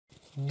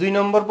2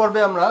 নম্বর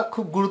পর্বে আমরা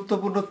খুব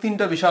গুরুত্বপূর্ণ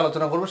তিনটা বিষয়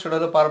আলোচনা করব, সেটা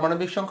হলো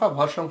পারমাণবিক সংখ্যা,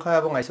 ভর সংখ্যা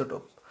এবং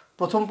আইসোটোপ।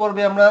 প্রথম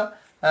পর্বে আমরা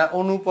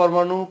অণু,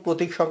 পরমাণু,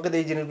 প্রতীক, সংকেত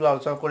এই জিনিসগুলো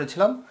আলোচনা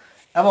করেছিলাম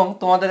এবং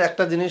তোমাদের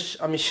একটা জিনিস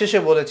আমি শেষে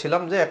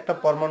বলেছিলাম যে একটা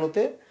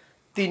পরমাণুতে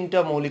 3টা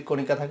মৌলিক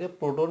কণিকা থাকে,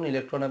 প্রোটন,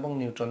 ইলেকট্রন এবং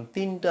নিউট্রন।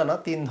 3টা না,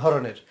 3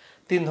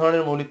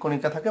 ধরনের মৌলিক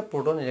কণিকা থাকে,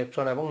 প্রোটন,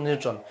 ইলেকট্রন এবং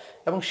নিউট্রন।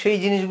 এবং সেই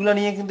জিনিসগুলো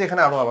নিয়ে কিন্তু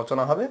এখানে আরো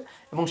আলোচনা হবে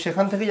এবং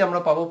সেখান থেকেই আমরা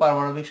পাবো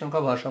পারমাণবিক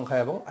সংখ্যা, ভর সংখ্যা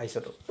এবং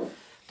আইসোটোপ।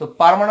 তো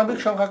পারমাণবিক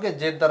সংখ্যাকে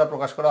জেড দ্বারা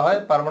প্রকাশ করা হয়।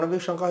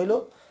 পারমাণবিক সংখ্যা হলো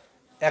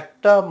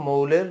একটা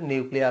মৌলের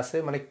নিউক্লিয়াসে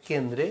মানে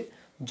কেন্দ্রে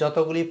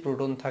যতগুলি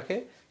প্রোটন থাকে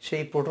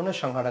সেই প্রোটনের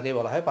সংখ্যাটাকে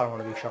বলা হয়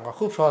পারমাণবিক সংখ্যা।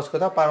 খুব সহজ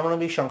কথা,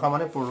 পারমাণবিক সংখ্যা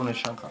মানে প্রোটনের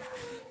সংখ্যা।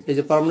 এই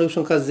যে পারমাণবিক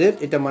সংখ্যা জেড,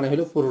 এটা মানে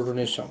হলো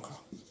প্রোটনের সংখ্যা।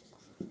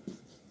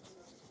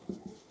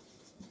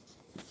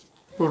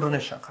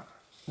 প্রোটনের সংখ্যা,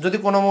 যদি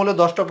কোনো মৌলে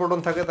 10টা প্রোটন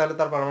থাকে তাহলে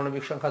তার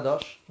পারমাণবিক সংখ্যা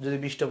 10, যদি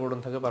 20টা প্রোটন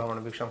থাকে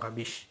পারমাণবিক সংখ্যা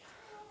 20,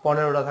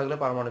 15টা থাকলে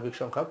পারমাণবিক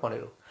সংখ্যা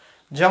 15।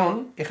 যেমন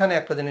এখানে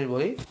একটা জিনিস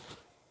বলি,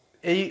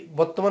 এই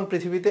বর্তমান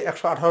পৃথিবীতে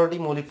 118টি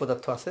মৌলিক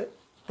পদার্থ আছে,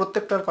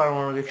 প্রত্যেকটার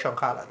পারমাণবিক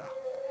সংখ্যা আলাদা।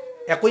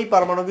 একই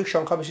পারমাণবিক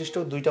সংখ্যা বিশিষ্ট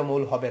 2টা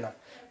মৌল হবে না।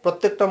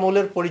 প্রত্যেকটা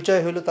মৌলের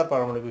পরিচয় হলো তার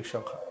পারমাণবিক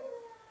সংখ্যা,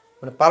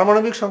 মানে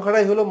পারমাণবিক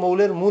সংখ্যাটাই হলো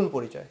মৌলের মূল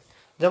পরিচয়।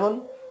 যেমন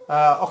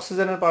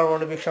অক্সিজেনের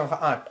পারমাণবিক সংখ্যা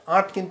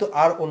 8 কিন্তু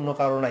আর অন্য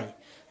কারো নাই,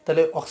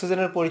 তাহলে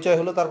অক্সিজেনের পরিচয়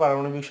হলো তার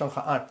পারমাণবিক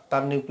সংখ্যা 8,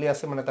 তার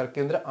নিউক্লিয়াসে মানে তার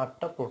কেন্দ্রে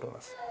 8টা প্রোটন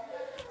আছে।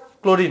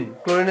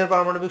 ক্লোরিনের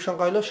পারমাণবিক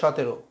সংখ্যা হলো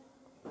 17,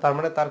 তার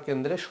মানে তার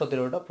কেন্দ্রে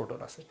 17টা প্রোটন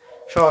আছে।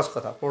 সহজ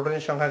কথা,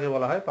 প্রোটনের সংখ্যাকে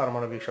বলা হয়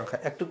পারমাণবিক সংখ্যা।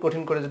 একটু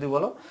কঠিন করে যদি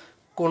বলো,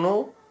 কোনো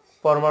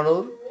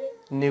পরমাণুর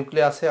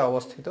নিউক্লিয়াসে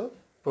অবস্থিত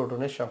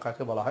প্রোটনের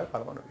সংখ্যাকে বলা হয়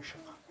পারমাণবিক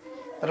সংখ্যা।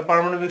 তাহলে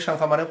পারমাণবিক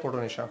সংখ্যা মানে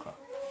প্রোটনের সংখ্যা।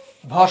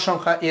 ভর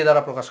সংখ্যা এ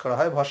দ্বারা প্রকাশ করা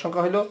হয়। ভর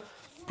সংখ্যা হলো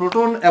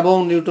প্রোটন এবং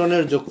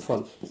নিউট্রনের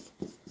যোগফল,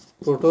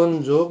 প্রোটন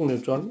যোগ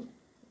নিউট্রন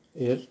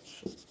এর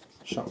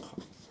সংখ্যা।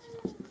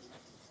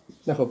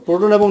 দেখো,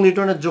 প্রোটন এবং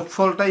নিউট্রনের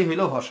যোগফলটাই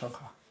হইল ভর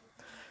সংখ্যা।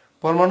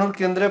 পরমাণুর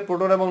কেন্দ্রে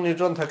প্রোটন এবং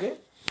নিউট্রন থাকে,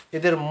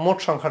 এদের মোট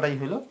সংখ্যাটাই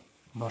হইল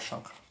ভর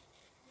সংখ্যা।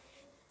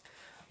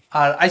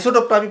 আর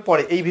আইসোটোপটা আমি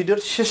পরে এই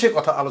ভিডিওর শেষে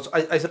কথা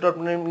আইসোটোপ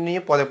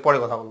নিয়ে পরে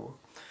কথা বলবো।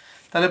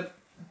 তাহলে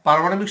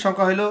পারমাণবিক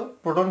সংখ্যা হইল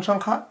প্রোটন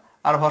সংখ্যা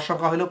আর ভর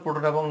সংখ্যা হইল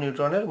প্রোটন এবং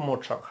নিউট্রনের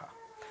মোট সংখ্যা।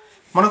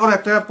 মনে করো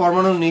একটা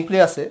পরমাণুর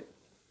নিউক্লিয়াসে,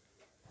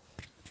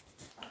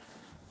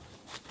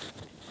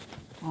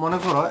 মনে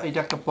করো এটা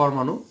একটা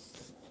পরমাণু,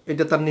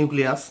 এটা তার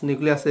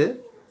নিউক্লিয়াসে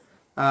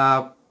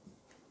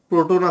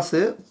প্রোটন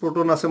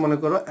আছে মনে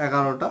করো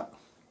 11টা,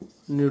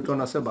 নিউট্রন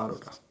আছে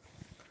 12টা।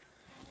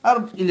 আর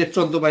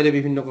ইলেকট্রন তো বাইরে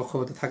বিভিন্ন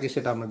কক্ষপথে থাকে,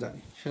 সেটা আমরা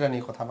জানি, সেটা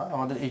নিয়ে কথা না,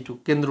 আমাদের এইটুকু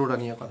কেন্দ্রটা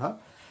নিয়ে কথা।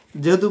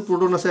 যেহেতু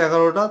প্রোটন আছে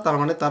 11টা, তার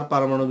মানে তার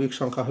পারমাণবিক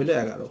সংখ্যা হইল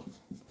 11।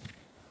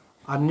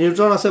 আর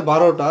নিউট্রন আছে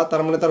 12টা,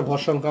 তার মানে তার ভর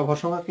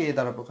সংখ্যাকে এ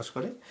দ্বারা প্রকাশ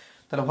করে।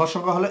 তাহলে ভর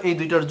সংখ্যা হলো এই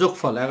দুইটার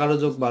যোগফল, 11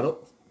 যোগ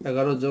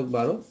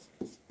 12,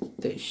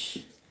 23।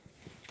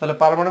 তাহলে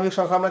পারমাণবিক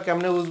সংখ্যা আমরা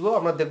কেমনে বুঝবো?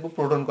 আমরা দেখবো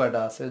প্রোটন কয়টা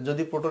আছে।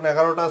 যদি প্রোটন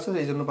 11টা আছে,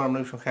 এই জন্য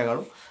পারমাণবিক সংখ্যা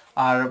 11।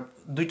 আর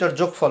দুইটার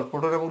যোগফল,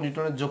 প্রোটন এবং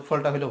নিউট্রনের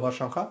যোগফলটা হলো ভর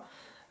সংখ্যা।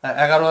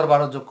 11 আর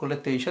 12 যোগ করলে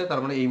 23 হয়, তার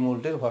মানে এই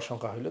মৌলটির ভর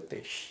সংখ্যা হলো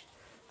 23।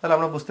 তাহলে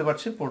আমরা বুঝতে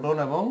পারছি প্রোটন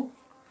এবং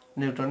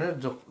নিউট্রনের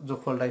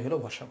যোগফলটাই হলো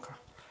ভর সংখ্যা।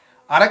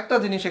 আরেকটা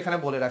জিনিস এখানে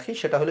বলে রাখি,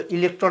 সেটা হলো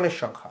ইলেকট্রনের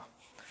সংখ্যা।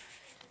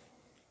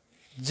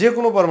 যে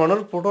কোনো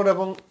পরমাণুর প্রোটন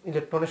এবং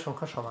ইলেকট্রনের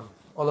সংখ্যা সমান।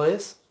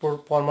 অলওয়েজ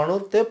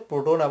পরমাণুতে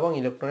প্রোটন এবং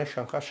ইলেকট্রনের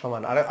সংখ্যা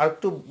সমান। আর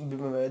একটু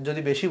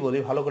যদি বেশি বলি,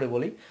 ভালো করে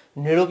বলি,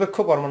 নিরপেক্ষ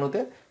পরমাণুতে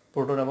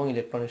প্রোটন এবং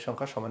ইলেকট্রনের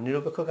সংখ্যা সমান।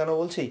 নিরপেক্ষ কেন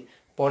বলছি,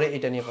 পরে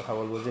এটা নিয়ে কথা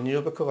বলবো যে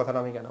নিরপেক্ষ কথাটা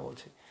আমি কেন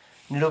বলছি।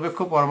 নিরপেক্ষ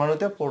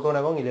পরমাণুতে প্রোটন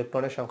এবং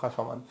ইলেকট্রনের সংখ্যা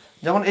সমান।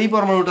 যেমন এই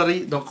পরমাণুটারই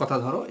কথা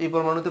ধরো, এই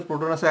পরমাণুতে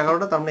প্রোটন আছে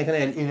 11টা, তার মানে এখানে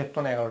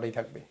ইলেকট্রন 11টাই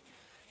থাকবে।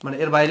 মানে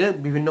এর বাইরে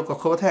বিভিন্ন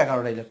কক্ষপথে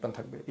 11টা ইলেকট্রন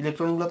থাকবে।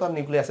 ইলেকট্রনগুলো তো আর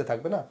নিউক্লিয়াসে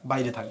থাকবে না,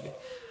 বাইরে থাকবে।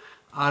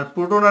 আর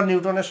প্রোটন আর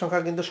নিউট্রনের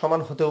সংখ্যা কিন্তু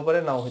সমান হতেও পারে,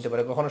 নাও হতে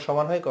পারে, কখনো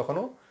সমান হয়,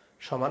 কখনো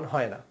সমান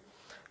হয় না।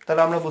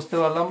 তাহলে আমরা বুঝতে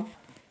পারলাম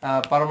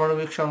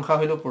পারমাণবিক সংখ্যা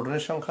হলো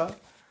প্রোটনের সংখ্যা,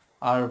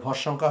 আর ভর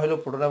সংখ্যা হলো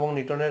প্রোটন এবং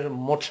নিউট্রনের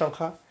মোট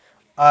সংখ্যা।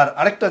 আর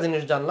আরেকটা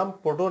জিনিস জানলাম,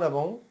 প্রোটন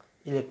এবং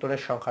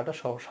ইলেকট্রনের সংখ্যাটা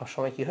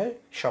সবসময় কি হয়,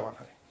 সমান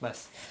হয়। ব্যাস।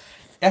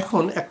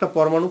 এখন একটা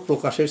পরমাণু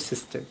প্রকাশের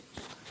সিস্টেম,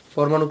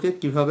 পরমাণুকে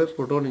কিভাবে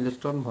প্রোটন,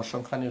 ইলেকট্রন, ভর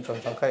সংখ্যা, নিউট্রন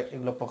সংখ্যা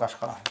এগুলো প্রকাশ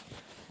করা হয়।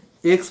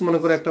 এক্স মনে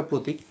করে একটা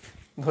প্রতীক,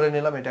 ধরে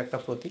নিলাম এটা একটা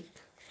প্রতীক।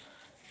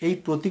 এই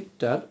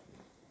প্রতীকটার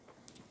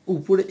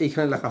উপরে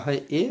এইখানে লেখা হয়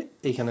এ,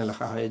 এইখানে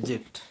লেখা হয়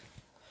জেড।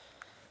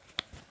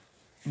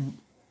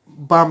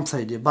 বাম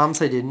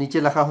সাইডে নিচে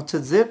লেখা হচ্ছে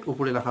জেড,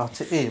 উপরে লেখা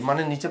হচ্ছে এ,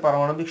 মানে নিচে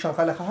পারমাণবিক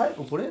সংখ্যা লেখা হয়,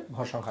 উপরে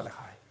ভর সংখ্যা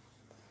লেখা হয়।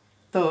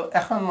 তো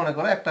এখন মনে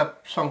করো একটা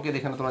সংকেত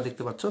এখানে তোমরা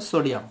দেখতে পাচ্ছ,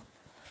 সোডিয়াম।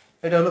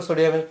 এটা হলো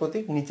সোডিয়ামের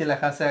প্রতীক, নিচে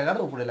লেখা আছে 11,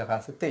 উপরে লেখা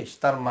আছে 23।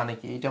 তার মানে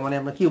কি? এটা মানে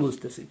আমরা কি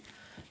বুঝতেছি?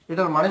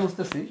 এটার মানে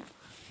বুঝতেছি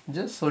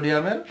যে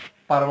সোডিয়ামের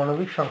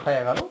পারমাণবিক সংখ্যা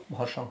 11,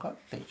 ভর সংখ্যা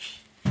 23।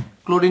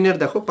 ক্লোরিনের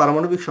দেখো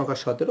পারমাণবিক সংখ্যা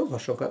 17,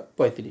 ভর সংখ্যা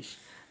 35।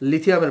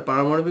 লিথিয়ামের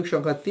পারমাণবিক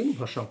সংখ্যা 3,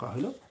 ভর সংখ্যা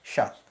হলো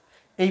 7।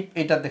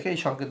 এইটা দেখে, এই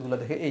সংকেতগুলো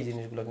দেখে এই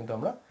জিনিসগুলো কিন্তু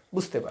আমরা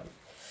বুঝতে পারি।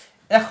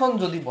 এখন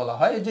যদি বলা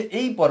হয় যে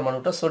এই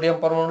পরমাণুটা, সোডিয়াম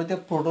পরমাণুতে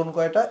প্রোটন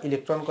কয়টা,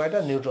 ইলেকট্রন কয়টা,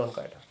 নিউট্রন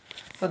কয়টা,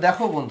 তো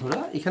দেখো বন্ধুরা,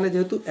 এখানে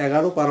যেহেতু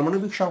 11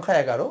 পারমাণবিক সংখ্যা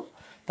 11,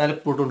 তাহলে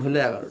প্রোটন হলো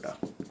 11টা,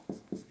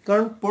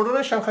 কারণ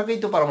প্রোটনের সংখ্যাকেই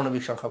তো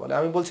পারমাণবিক সংখ্যা বলে।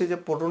 আমি বলছি যে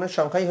প্রোটনের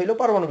সংখ্যাই হলো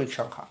পারমাণবিক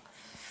সংখ্যা,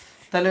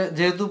 তাহলে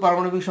যেহেতু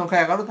পারমাণবিক সংখ্যা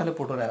 11, তাহলে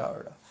প্রোটন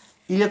 11টা।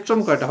 ইলেকট্রন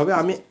কয়টা হবে?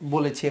 আমি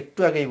বলেছি, একটু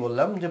আগেই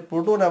বললাম যে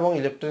প্রোটন এবং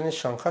ইলেকট্রনের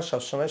সংখ্যা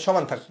সবসময়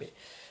সমান থাকবে।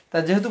 তা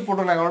যেহেতু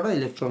প্রোটন 11টা,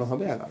 ইলেকট্রন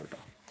হবে 11টা।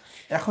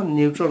 এখন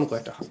নিউট্রন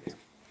কয়টা হবে?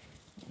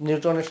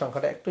 নিউট্রনের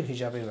সংখ্যাটা একটু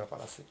হিসাবের ব্যাপার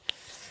আছে।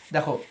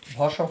 দেখো,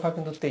 ভর সংখ্যা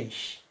কিন্তু 23,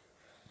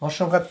 ভর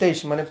সংখ্যা 23,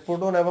 মানে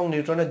প্রোটন এবং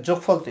নিউট্রনের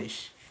যোগফল 23।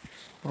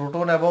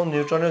 প্রোটন এবং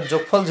নিউট্রনের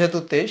যোগফল যেহেতু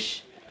 23,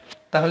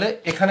 তাহলে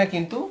এখানে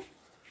কিন্তু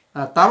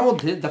তার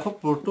মধ্যে দেখো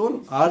প্রোটন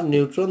আর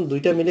নিউট্রন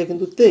দুইটা মিলে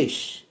কিন্তু 23,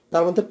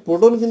 তার মধ্যে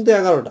প্রোটন কিন্তু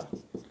 11টা।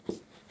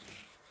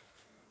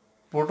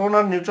 প্রোটন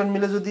আর নিউট্রন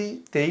মিলে যদি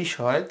 23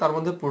 হয়, তার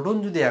মধ্যে প্রোটন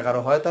যদি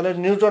 11 হয়, তাহলে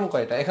নিউট্রন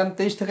কয়টা? এখানে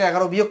 23 থেকে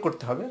 11 বিয়োগ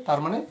করতে হবে, তার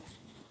মানে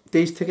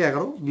 23 থেকে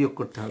 11 বিয়োগ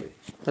করতে হবে।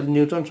 তাহলে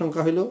নিউট্রন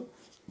সংখ্যা হলো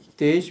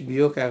 23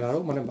 বিয়োগ 11,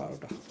 মানে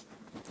 12টা।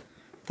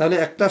 তাহলে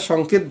একটা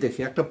সংকেত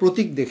দেখে, একটা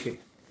প্রতীক দেখে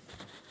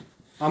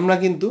আমরা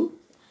কিন্তু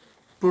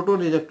প্রোটন,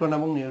 ইলেকট্রন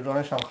এবং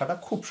নিউট্রনের সংখ্যাটা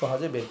খুব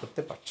সহজে বের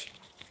করতে পারছি।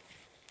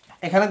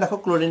 এখানে দেখো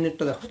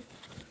ক্লোরিনেটটা দেখো,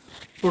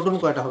 প্রোটন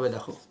কয়টা হবে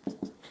দেখো।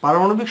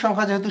 পারমাণবিক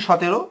সংখ্যা যেহেতু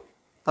 17,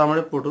 তার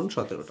মানে প্রোটন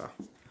 17টা।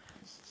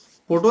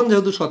 প্রোটন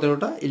যেহেতু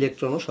 17টা,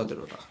 ইলেকট্রনও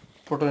 17টা।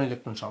 প্রোটন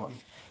ইলেকট্রন সমান।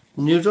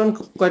 নিউট্রন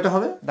কয়টা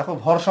হবে দেখো,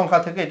 ভর সংখ্যা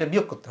থেকে এটা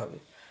বিয়োগ করতে হবে।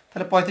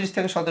 তাহলে 35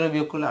 থেকে 17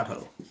 বিয়োগ করলে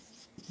 18,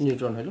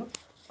 নিউট্রন হলো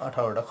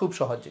 18টা। খুব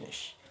সহজ জিনিস।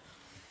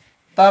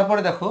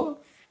 তারপরে দেখো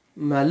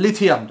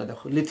লিথিয়ামটা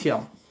দেখো,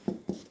 লিথিয়াম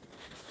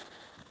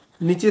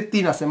নিচে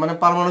 3 আছে, মানে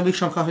পারমাণবিক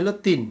সংখ্যা হলো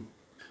 3,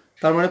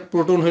 তার মানে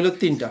প্রোটন হলো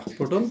 3টা,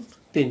 প্রোটন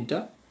 3টা।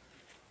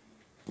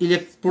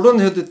 প্রোটন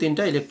যেহেতু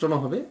 3টা, ইলেকট্রনও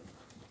হবে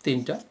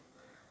 3টা।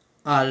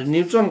 আর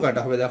নিউট্রন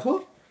কয়টা হবে দেখো,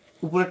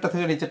 উপরেরটা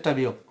থেকে নিচেরটা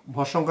বিয়োগ,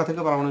 ভর সংখ্যা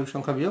থেকে পারমাণবিক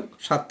সংখ্যা বিয়োগ,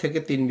 7 থেকে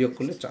 3 বিয়োগ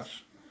করলে 4,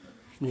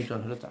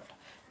 নিউট্রন হলো 4টা।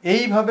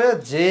 এইভাবে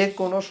যে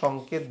কোনো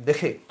সংকেত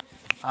দেখে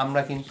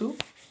আমরা কিন্তু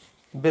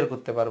বের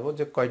করতে পারবো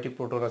যে কয়টি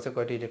প্রোটন আছে,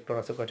 কয়টি ইলেকট্রন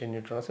আছে, কয়টি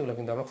নিউট্রন আছে, এগুলো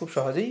কিন্তু আমরা খুব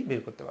সহজেই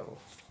বের করতে পারবো।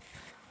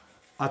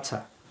 আচ্ছা,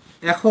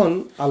 এখন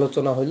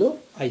আলোচনা হলো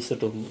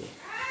আইসোটোপ নিয়ে।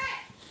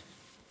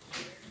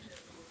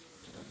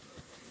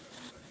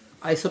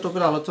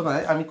 আইসোটোপের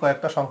আলোচনায় আমি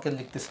কয়েকটা সংকেত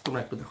লিখতেছি, তোমরা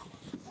একটু দেখো।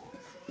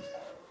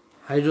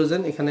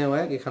 হাইড্রোজেন এখানেও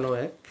 1, এখানেও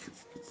 1,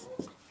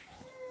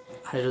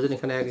 হাইড্রোজেন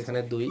এখানে 1, এখানে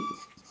 2,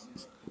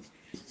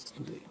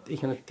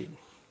 এখানে 3।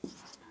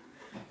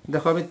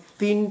 দেখো, আমি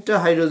 3টা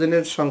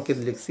হাইড্রোজেনের সংকেত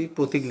লিখছি,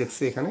 প্রতীক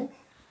লিখছি এখানে,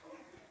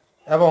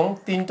 এবং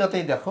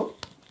 3টাতেই দেখো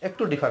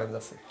একটু ডিফারেন্স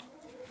আছে।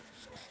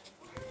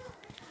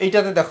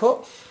 এইটাতে দেখো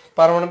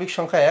পারমাণবিক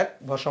সংখ্যা 1,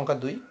 ভর সংখ্যা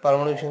 2,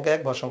 পারমাণবিক সংখ্যা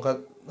 1, ভর সংখ্যা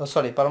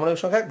পারমাণবিক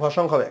সংখ্যা 1, ভর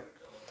সংখ্যা 1,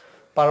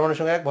 পারমাণবিক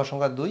সংখ্যা 1, ভর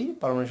সংখ্যা 2,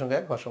 পারমাণবিক সংখ্যা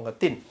 1, ভর সংখ্যা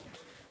 3।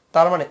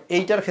 তার মানে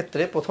এইটার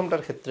ক্ষেত্রে,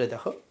 প্রথমটার ক্ষেত্রে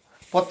দেখো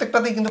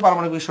প্রত্যেকটাতেই কিন্তু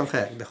পারমাণবিক সংখ্যা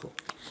 1। দেখো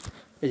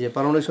এই যে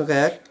পারমাণবিক সংখ্যা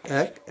 1,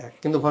 1, 1,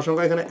 কিন্তু ভর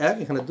সংখ্যা এখানে 1,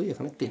 এখানে 2,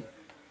 এখানে 3।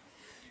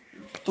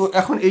 তো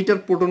এখন এইটার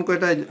প্রোটন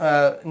কয়টা,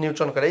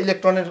 নিউট্রন কয়টা?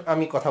 ইলেকট্রনের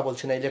আমি কথা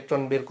বলছি না,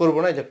 ইলেকট্রন বের করবো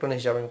না, ইলেকট্রন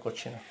হিসাবে আমি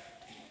করছি না।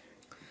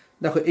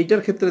 দেখো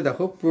এইটার ক্ষেত্রে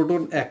দেখো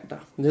প্রোটন 1টা,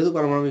 যেহেতু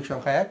পারমাণবিক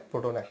সংখ্যা 1,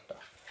 প্রোটন 1টা।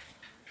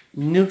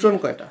 নিউট্রন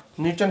কয়টা?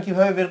 নিউট্রন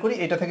কিভাবে বের করি?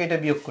 এটা থেকে এটা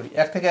বিয়োগ করি,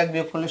 1 থেকে 1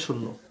 বিয়োগ করলে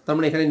 0, তার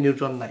মানে এখানে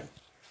নিউট্রন নাই।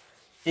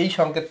 এই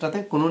সংকেতটাতে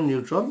কোনো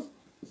নিউট্রন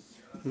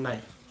নাই।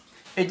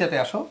 এইটাতে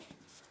আসো,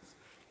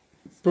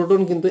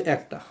 প্রোটন কিন্তু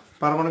 1টা,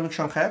 পারমাণবিক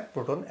সংখ্যা 1,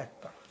 প্রোটন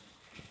 1টা।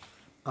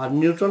 আর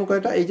নিউট্রন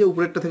কয়টা? এই যে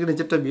উপরেরটা থেকে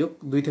নিচেরটা বিয়োগ,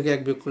 2 থেকে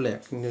 1 বিয়োগ করলে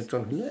 1,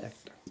 নিউট্রন হলো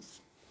 1টা।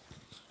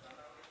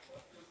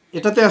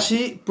 এটাতে আসি,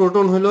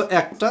 প্রোটন হলো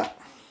 1টা,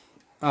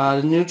 আর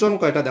নিউট্রন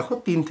কয়টা দেখো,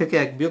 3 থেকে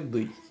 1 বিয়োগ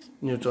 2,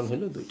 নিউট্রন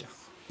হলো 2টা।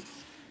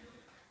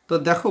 তো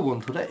দেখো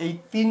বন্ধুরা, এই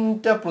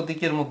 3টা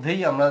প্রতীকের মধ্যেই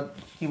আমরা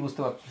কি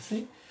বুঝতে পারতেছি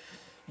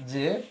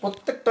যে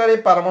প্রত্যেকটার এই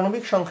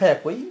পারমাণবিক সংখ্যা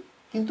একই,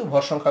 কিন্তু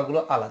ভর সংখ্যাগুলো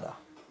আলাদা।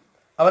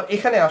 আবার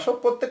এখানে আসো,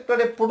 প্রত্যেকটার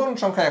প্রোটন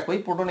সংখ্যা একই,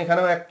 প্রোটন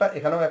এখানেও 1টা,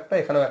 এখানেও 1টা,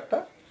 এখানেও 1টা,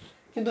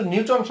 কিন্তু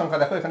নিউট্রন সংখ্যা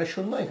দেখো এখানে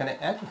 0, এখানে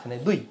 1, এখানে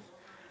 2।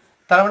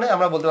 তার মানে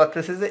আমরা বলতে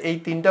পারতেছি যে এই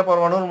 3টা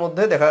পরমাণুর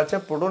মধ্যে দেখা যাচ্ছে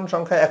প্রোটন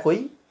সংখ্যা একই,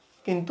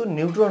 কিন্তু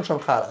নিউট্রন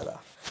সংখ্যা আলাদা।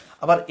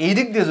 আবার এই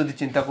দিক দিয়ে যদি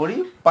চিন্তা করি,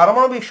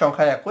 পারমাণবিক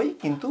সংখ্যা একই,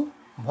 কিন্তু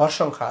ভর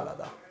সংখ্যা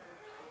আলাদা।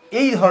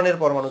 এই ধরনের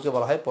পরমাণুকে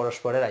বলা হয়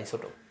পরস্পরের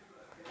আইসোটোপ।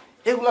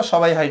 এগুলো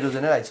সবাই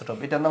হাইড্রোজেনের আইসোটোপ।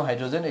 এটার নাম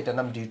হাইড্রোজেন, এটার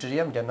নাম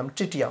ডিউটেরিয়াম, এটার নাম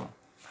ট্রিটিয়াম।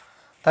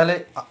 তাহলে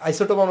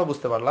আইসোটোপ আমরা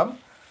বুঝতে পারলাম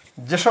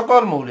যে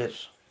সকল মৌলের,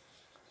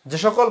 যে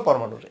সকল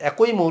পরমাণুর,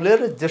 একই মৌলের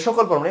যে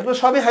সকল পরমাণু, এগুলো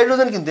সবই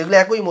হাইড্রোজেন, কিন্তু এগুলো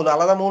একই মৌল,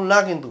 আলাদা মৌল না।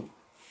 কিন্তু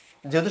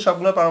যেহেতু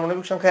সবগুলো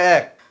পারমাণবিক সংখ্যা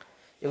 1,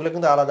 এগুলো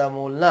কিন্তু আলাদা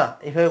মৌল না।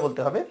 এইভাবে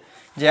বলতে হবে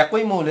যে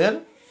একই মৌলের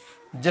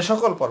যে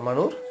সকল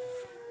পরমাণুর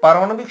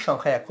পারমাণবিক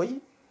সংখ্যা একই,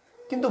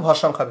 কিন্তু ভর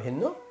সংখ্যা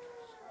ভিন্ন,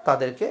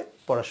 তাদেরকে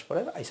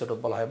পরস্পরের আইসোটোপ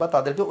বলা হয়, বা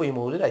তাদেরকে ওই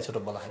মৌলের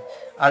আইসোটোপ বলা হয়।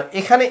 আর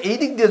এখানে এই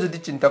দিক দিয়ে যদি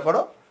চিন্তা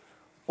করো,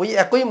 ওই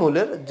একই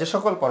মৌলের যে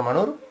সকল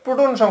পরমাণুর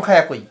প্রোটন সংখ্যা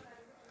একই,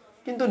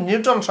 কিন্তু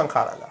নিউট্রন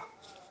সংখ্যা আলাদা,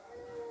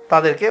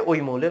 তাদেরকে ওই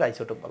মৌলের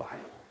আইসোটোপ বলা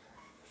হয়।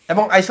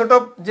 এবং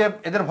আইসোটোপ যে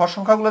এদের ভর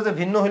সংখ্যাগুলো যে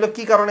ভিন্ন হইলো,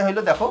 কি কারণে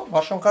হইলো? দেখো,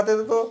 ভর সংখ্যাতে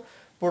তো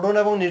প্রোটন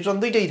এবং নিউট্রন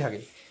দুইটাই থাকে।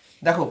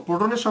 দেখো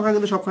প্রোটনের সংখ্যা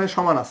কিন্তু সবখানে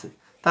সমান আছে,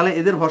 তাহলে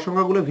এদের ভর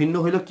সংখ্যাগুলো ভিন্ন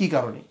হইলো কি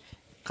কারণে?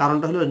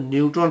 কারণটা হলো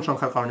নিউট্রন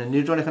সংখ্যার কারণে।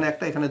 নিউট্রন এখানে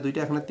একটা, এখানে দুইটা,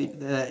 এখানে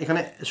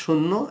এখানে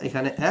 0,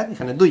 এখানে 1,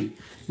 এখানে 2।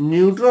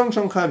 নিউট্রন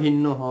সংখ্যা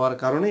ভিন্ন হওয়ার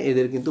কারণে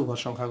এদের কিন্তু ভর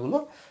সংখ্যাগুলো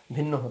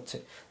ভিন্ন হচ্ছে।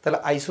 তাহলে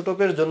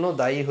আইসোটোপের জন্য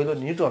দায়ী হলো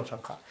নিউট্রন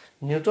সংখ্যা।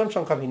 নিউট্রন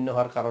সংখ্যা ভিন্ন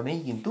হওয়ার কারণেই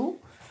কিন্তু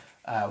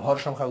ভর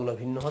সংখ্যাগুলো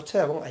ভিন্ন হচ্ছে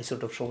এবং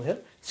আইসোটোপ সমূহের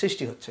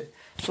সৃষ্টি হচ্ছে।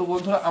 তো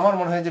বন্ধুরা, আমার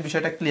মনে হয় যে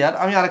বিষয়টা ক্লিয়ার।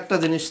 আমি আরেকটা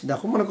জিনিস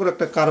দেখো, মনে করো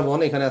একটা কার্বন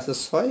এখানে আছে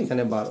 6,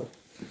 এখানে 12,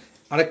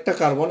 আরেকটা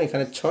কার্বন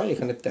এখানে 6,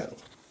 এখানে 13।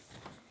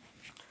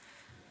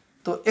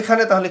 তো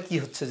এখানে তাহলে কি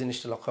হচ্ছে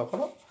জিনিসটা লক্ষ্য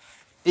করো।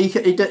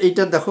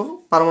 এইটা দেখো,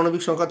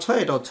 পারমাণবিক সংখ্যা 6,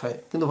 এটাও 6,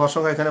 কিন্তু ভর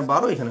সংখ্যা এখানে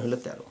 12, এখানে হলো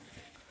 13।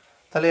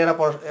 তাহলে এরা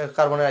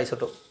কার্বনের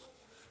আইসোটোপ,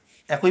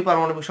 একই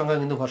পারমাণবিক সংখ্যা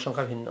কিন্তু ভর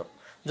সংখ্যা ভিন্ন।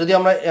 যদি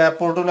আমরা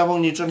প্রোটন এবং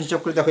নিউট্রন হিসাব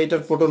করি, দেখো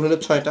এটার প্রোটন হলো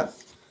 6টা,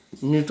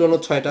 নিউট্রনও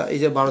 6টা, এই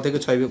যে 12 থেকে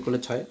 6 বিয়োগ করলে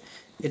 6।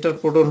 এটার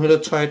প্রোটন হলো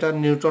 6টা,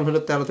 নিউট্রন হলো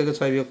 13 থেকে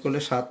 6 বিয়োগ করলে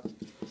 7।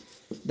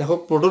 দেখো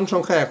প্রোটন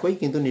সংখ্যা একই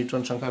কিন্তু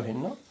নিউট্রন সংখ্যা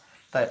ভিন্ন,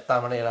 তার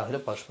মানে এরা হলো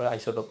পরস্পর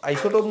আইসোটোপ।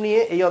 আইসোটোপ নিয়ে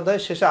এই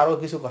অধ্যায়ের শেষে আরও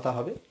কিছু কথা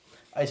হবে।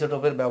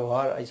 আইসোটোপের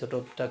ব্যবহার,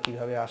 আইসোটোপটা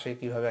কিভাবে আসে,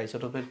 কিভাবে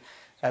আইসোটোপের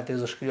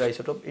তেজস্ক্রিয়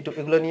আইসোটোপ,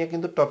 এগুলো নিয়ে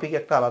কিন্তু টপিক,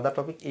 একটা আলাদা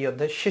টপিক এই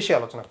অধ্যায়ের শেষে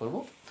আলোচনা করব।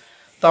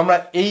 তো আমরা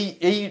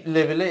এই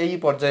লেভেলে, এই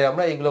পর্যায়ে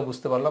আমরা এইগুলো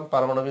বুঝতে পারলাম।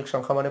 পারমাণবিক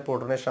সংখ্যা মানে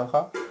প্রোটনের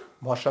সংখ্যা,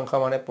 ভর সংখ্যা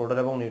মানে প্রোটন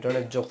এবং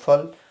নিউট্রনের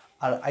যোগফল,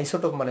 আর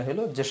আইসোটোপ মানে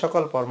হলো যে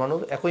সকল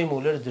পরমাণুর, একই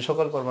মৌলের যে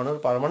সকল পরমাণুর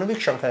পারমাণবিক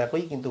সংখ্যা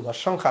একই কিন্তু ভর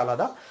সংখ্যা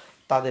আলাদা,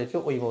 তাদেরকে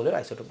ওই মৌলের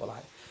আইসোটোপ বলা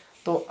হয়।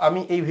 তো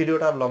আমি এই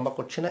ভিডিওটা আর লম্বা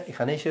করছি না,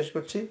 এখানেই শেষ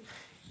করছি।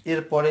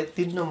 এরপরে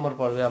 3 নম্বর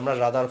পর্বে আমরা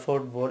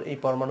রাদারফোর্ড, বোর এই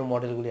পরমাণু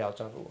মডেলগুলি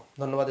আলোচনা করব।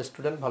 ধন্যবাদ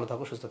স্টুডেন্ট, ভালো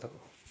থাকো, সুস্থ থাকো।